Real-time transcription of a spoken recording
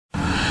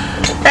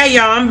Hey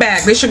y'all, I'm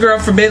back. This your girl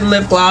Forbidden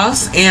Lip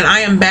Gloss, and I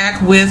am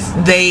back with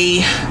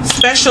the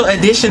special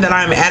edition that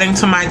I'm adding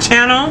to my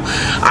channel.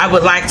 I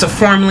would like to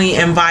formally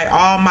invite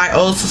all my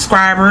old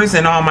subscribers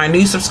and all my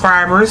new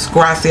subscribers,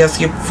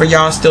 gracias for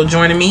y'all still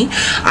joining me.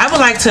 I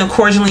would like to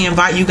cordially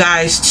invite you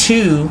guys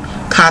to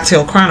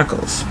Cocktail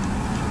Chronicles.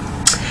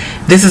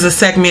 This is a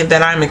segment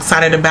that I'm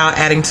excited about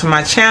adding to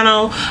my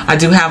channel. I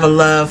do have a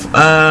love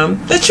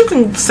that you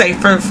can say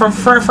for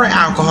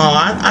alcohol.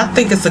 I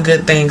think it's a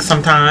good thing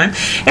sometime.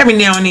 Every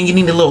now and then you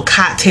need a little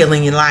cocktail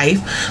in your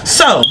life.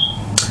 So,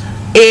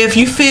 if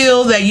you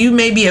feel that you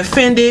may be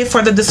offended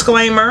for the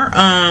disclaimer,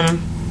 I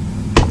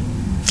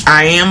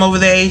am over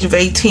the age of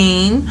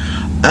 18.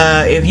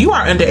 If you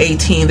are under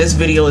 18, this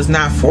video is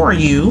not for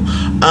you.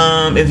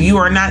 If you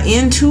are not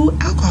into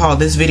alcohol,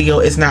 this video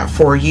is not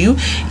for you.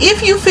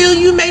 If you feel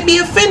you may be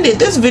offended,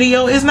 this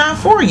video is not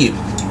for you.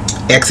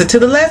 Exit to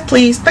the left,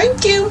 please.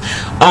 Thank you.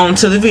 On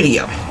to the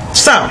video.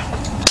 So,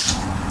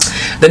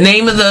 the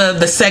name of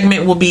the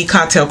segment will be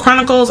Cocktail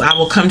Chronicles. I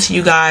will come to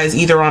you guys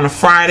either on a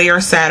Friday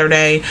or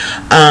Saturday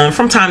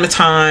from time to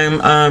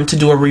time to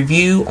do a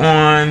review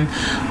on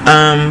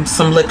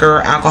some liquor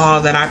or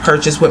alcohol that I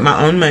purchased with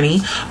my own money.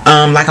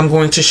 Like I'm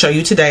going to show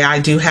you today. I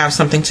do have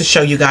something to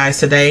show you guys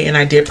today, and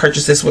I did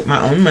purchase this with my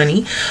own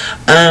money.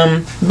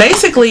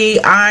 Basically,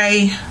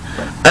 I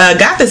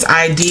got this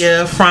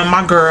idea from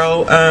my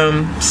girl,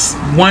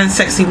 One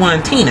Sexy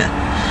One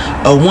Tina.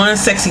 One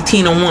Sexy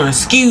Tina One.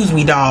 Excuse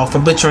me, dog, for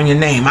butchering your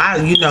name.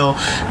 You know,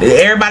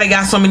 everybody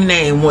got so many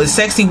names. Was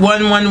Sexy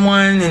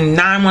 111 and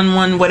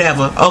 911,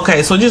 whatever.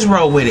 Okay, so just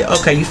roll with it.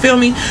 Okay, you feel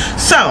me?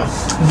 So,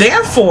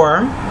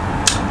 therefore,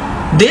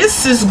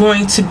 this is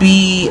going to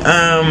be,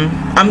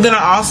 I'm going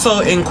to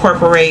also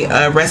incorporate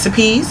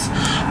recipes,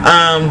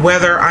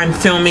 whether I'm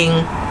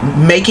filming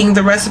making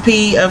the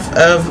recipe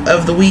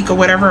of the week or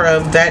whatever,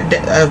 of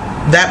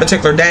that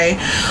particular day.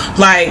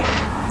 Like,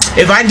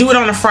 if I do it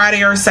on a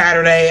Friday or a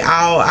Saturday,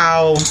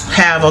 I'll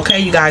have, okay,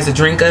 you guys, the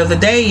drink of the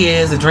day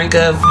is, the drink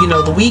of, you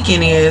know, the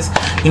weekend is,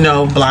 you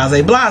know,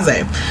 blase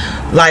blase.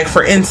 Like,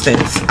 for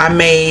instance, I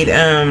made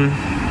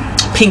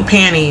pink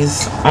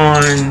panties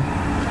on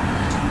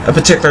a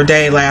particular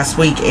day last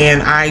week,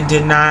 and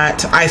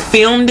I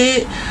filmed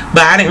it,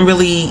 but I didn't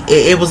really,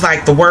 it was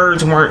like the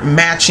words weren't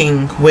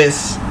matching with,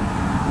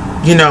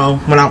 you know,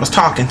 when I was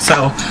talking.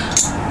 So,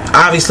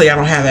 obviously I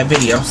don't have that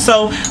video.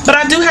 So, but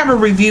I do have a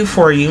review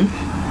for you.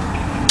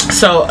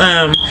 So,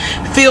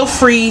 feel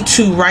free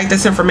to write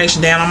this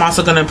information down. I'm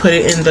also going to put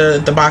it in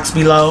the box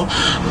below.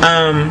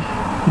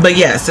 But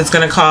yes, it's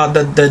going to call,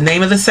 the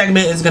name of the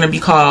segment is going to be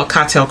called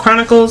Cocktail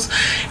Chronicles.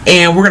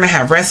 And we're going to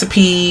have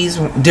recipes,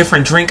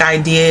 different drink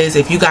ideas.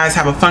 If you guys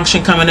have a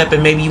function coming up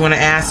and maybe you want to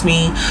ask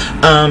me,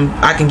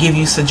 I can give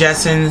you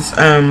suggestions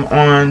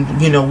on,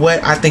 you know,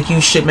 what I think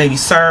you should maybe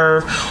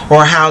serve,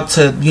 or how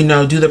to, you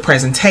know, do the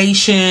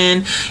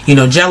presentation, you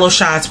know, jello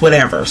shots,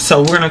 whatever. So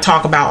we're going to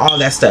talk about all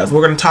that stuff.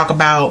 We're going to talk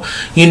about,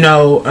 you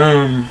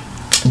know,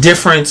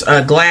 different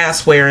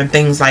glassware and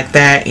things like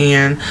that,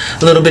 and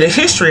a little bit of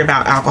history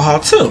about alcohol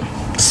too.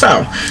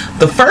 So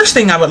the first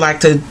thing I would like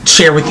to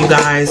share with you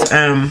guys,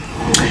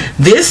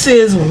 this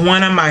is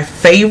one of my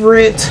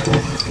favorite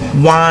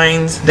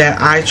wines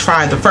that I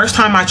tried. The first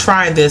time I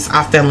tried this,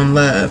 I fell in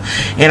love,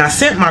 and I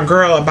sent my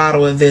girl a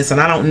bottle of this,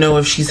 and I don't know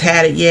if she's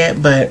had it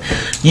yet, but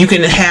you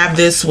can have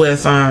this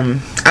with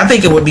I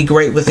think it would be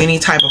great with any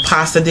type of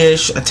pasta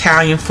dish,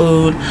 Italian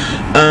food.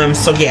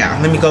 So yeah,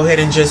 let me go ahead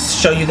and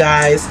just show you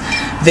guys.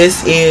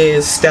 This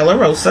is Stella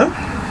Rosa,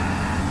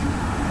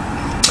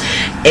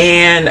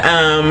 and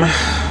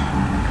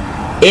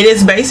it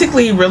is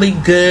basically really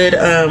good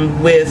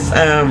with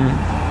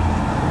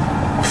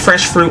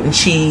fresh fruit and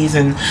cheese,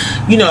 and,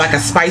 you know, like a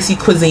spicy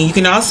cuisine. You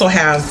can also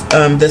have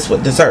this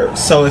with dessert.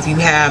 So if you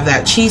have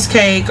that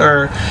cheesecake,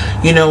 or,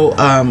 you know,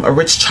 a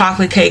rich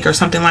chocolate cake or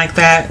something like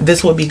that,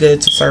 this would be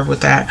good to serve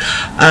with that.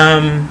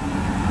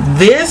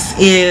 This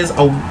is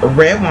a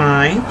red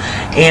wine,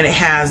 and it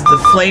has the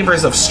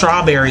flavors of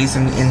strawberries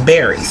and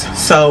berries.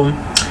 So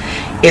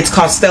it's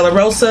called Stella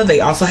Rosa. They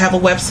also have a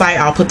website.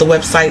 I'll put the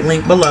website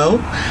link below.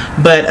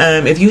 But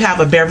if you have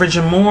a Beverage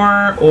and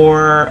More,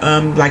 or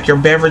like your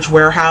beverage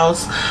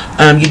warehouse,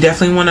 you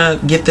definitely want to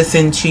get this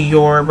into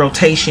your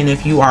rotation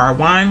if you are a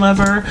wine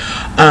lover.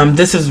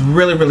 This is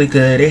really, really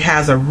good. It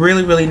has a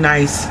really, really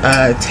nice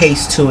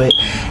taste to it.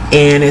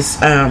 And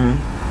it's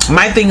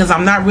my thing is,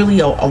 I'm not really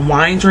a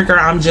wine drinker.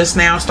 I'm just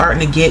now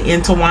starting to get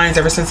into wines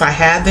ever since I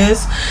had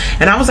this.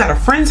 And I was at a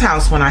friend's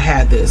house when I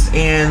had this.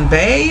 And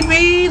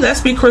baby,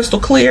 let's be crystal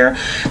clear.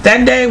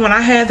 That day when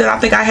I had that, I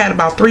think I had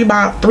about three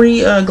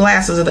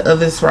glasses of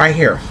this right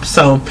here.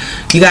 So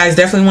you guys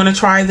definitely want to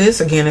try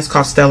this. Again, it's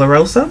called Stella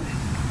Rosa.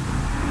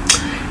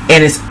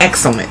 And it's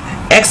excellent.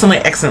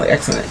 Excellent, excellent,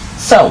 excellent.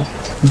 So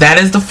that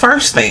is the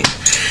first thing.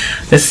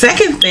 The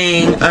second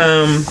thing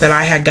that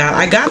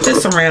I got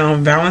this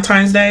around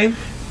Valentine's Day.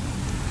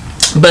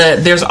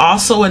 But there's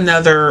also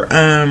another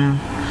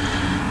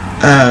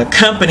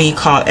company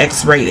called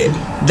X-Rated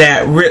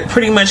that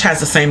pretty much has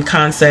the same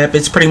concept.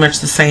 It's pretty much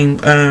the same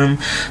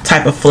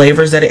type of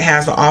flavors that it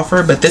has to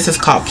offer, but this is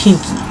called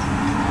Kinky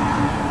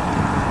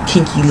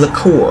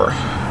Liqueur,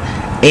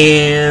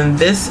 and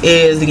this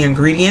is the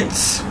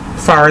ingredients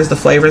as far as the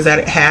flavors that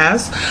it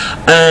has.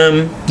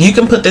 You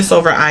can put this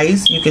over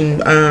ice. You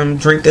can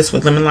drink this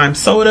with lemon lime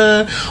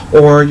soda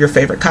or your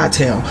favorite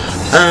cocktail.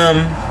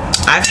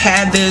 I've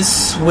had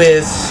this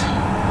with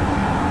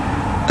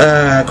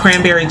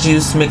cranberry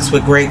juice mixed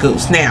with Grey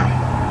Goose.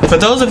 Now, for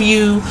those of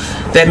you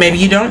that maybe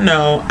you don't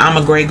know,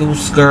 I'm a Grey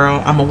Goose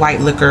girl. I'm a white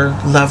liquor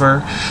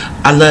lover.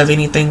 I love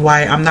anything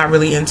white. I'm not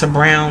really into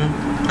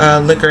brown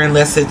liquor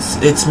unless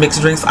it's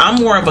mixed drinks.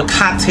 I'm more of a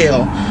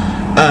cocktail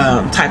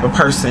type of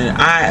person.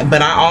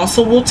 But I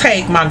also will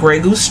take my Grey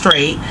Goose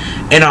straight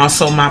and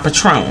also my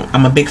Patron.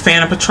 I'm a big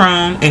fan of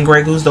Patron and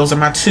Grey Goose. Those are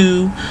my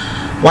two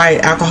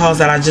white alcohols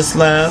that I just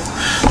love.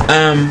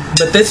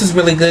 But this is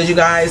really good, you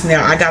guys.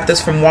 Now, I got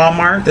this from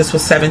Walmart. This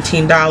was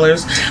 $17.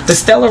 The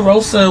Stella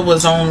Rosa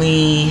was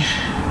only,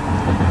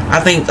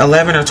 I think,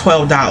 $11 or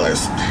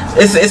 $12.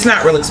 It's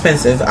not real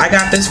expensive. I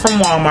got this from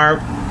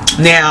Walmart.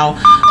 Now,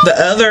 the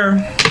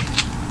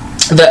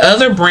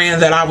other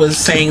brand that I was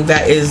saying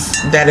that is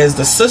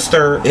the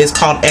sister is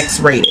called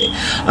X-Rated.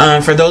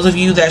 For those of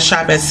you that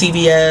shop at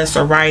CVS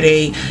or Rite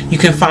Aid, you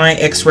can find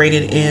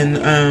X-Rated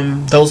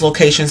in those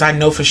locations. I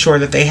know for sure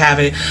that they have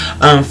it.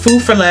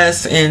 Food for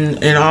Less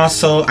and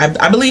also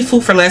I believe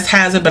Food for Less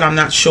has it, but I'm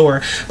not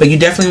sure. But you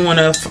definitely want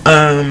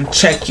to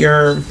check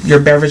your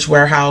beverage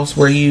warehouse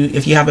where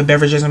if you have a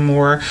Beverages and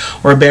More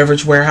or a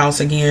Beverage Warehouse.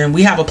 Again,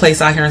 we have a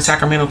place out here in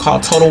Sacramento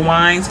called Total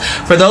Wines.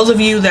 For those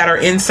of you that are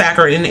in Sac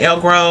or in El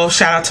Grove,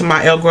 shout out to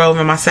my El Grove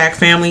and my Sac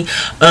family.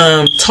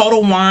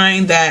 Total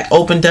Wine that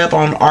opened up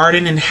on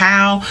Arden and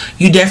Howe,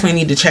 you definitely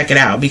need to check it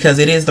out because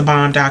it is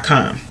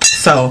thebomb.com.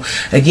 So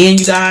again,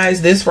 you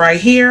guys, this right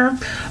here,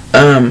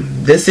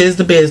 this is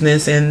the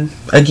business, and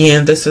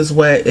again, this is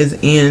what is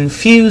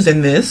infused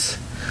in this.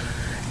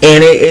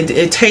 And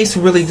it tastes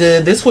really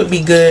good. This would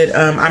be good.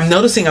 I'm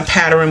noticing a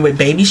pattern with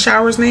baby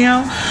showers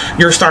now.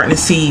 You're starting to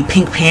see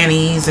pink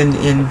panties and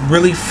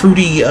really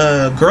fruity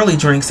girly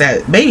drinks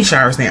at baby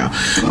showers now.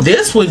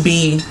 This would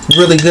be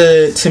really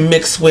good to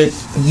mix with,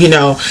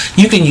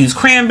 you can use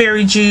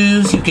cranberry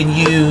juice. You can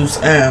use,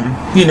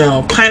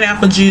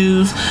 pineapple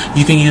juice.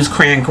 You can use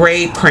cran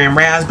grape, cran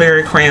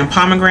raspberry, cran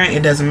pomegranate.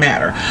 It doesn't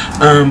matter.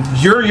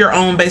 You're your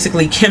own,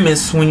 basically,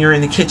 chemist when you're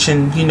in the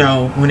kitchen,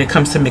 when it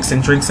comes to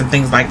mixing drinks and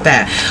things like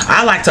that.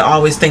 I like to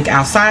always think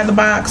outside the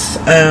box.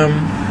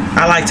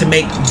 I like to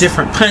make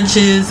different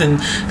punches and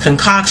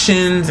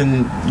concoctions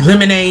and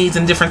lemonades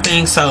and different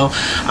things. So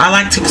I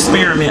like to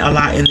experiment a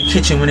lot in the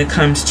kitchen when it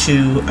comes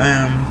to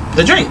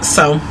the drinks.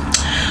 So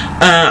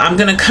I'm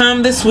gonna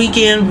come this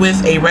weekend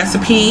with a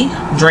recipe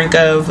drink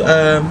of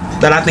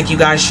that I think you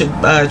guys should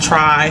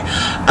try.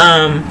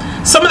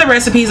 Some of the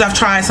recipes I've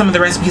tried, some of the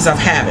recipes I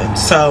haven't.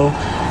 So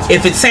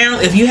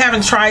if you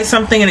haven't tried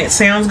something and it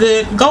sounds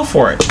good, go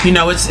for it.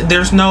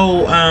 There's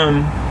no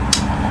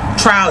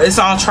trial. It's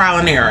all trial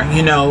and error.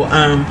 You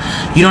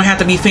don't have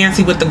to be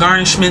fancy with the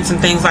garnishments and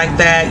things like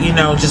that.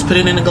 Just put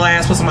it in a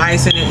glass, put some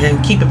ice in it,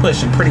 and keep it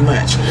pushing, pretty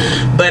much.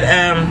 But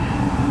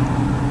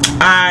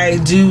I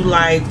do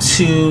like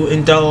to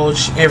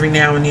indulge every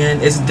now and then.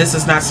 This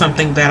is not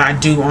something that I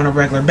do on a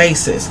regular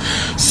basis.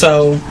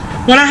 So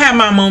when I have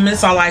my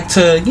moments, I like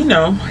to,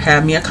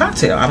 have me a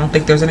cocktail. I don't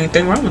think there's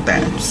anything wrong with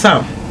that.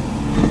 So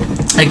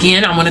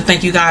again, I want to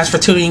thank you guys for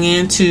tuning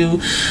in to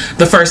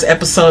the first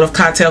episode of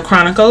Cocktail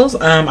Chronicles.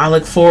 I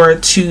look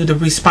forward to the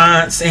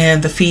response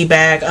and the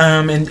feedback.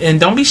 And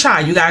don't be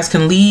shy. You guys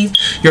can leave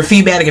your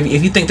feedback.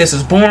 If you think this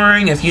is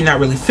boring, if you're not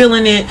really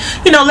feeling it,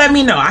 let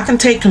me know. I can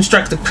take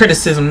constructive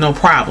criticism, no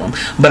problem.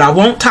 But I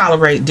won't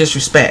tolerate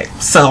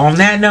disrespect. So on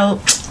that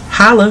note,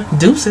 holla,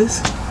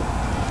 deuces.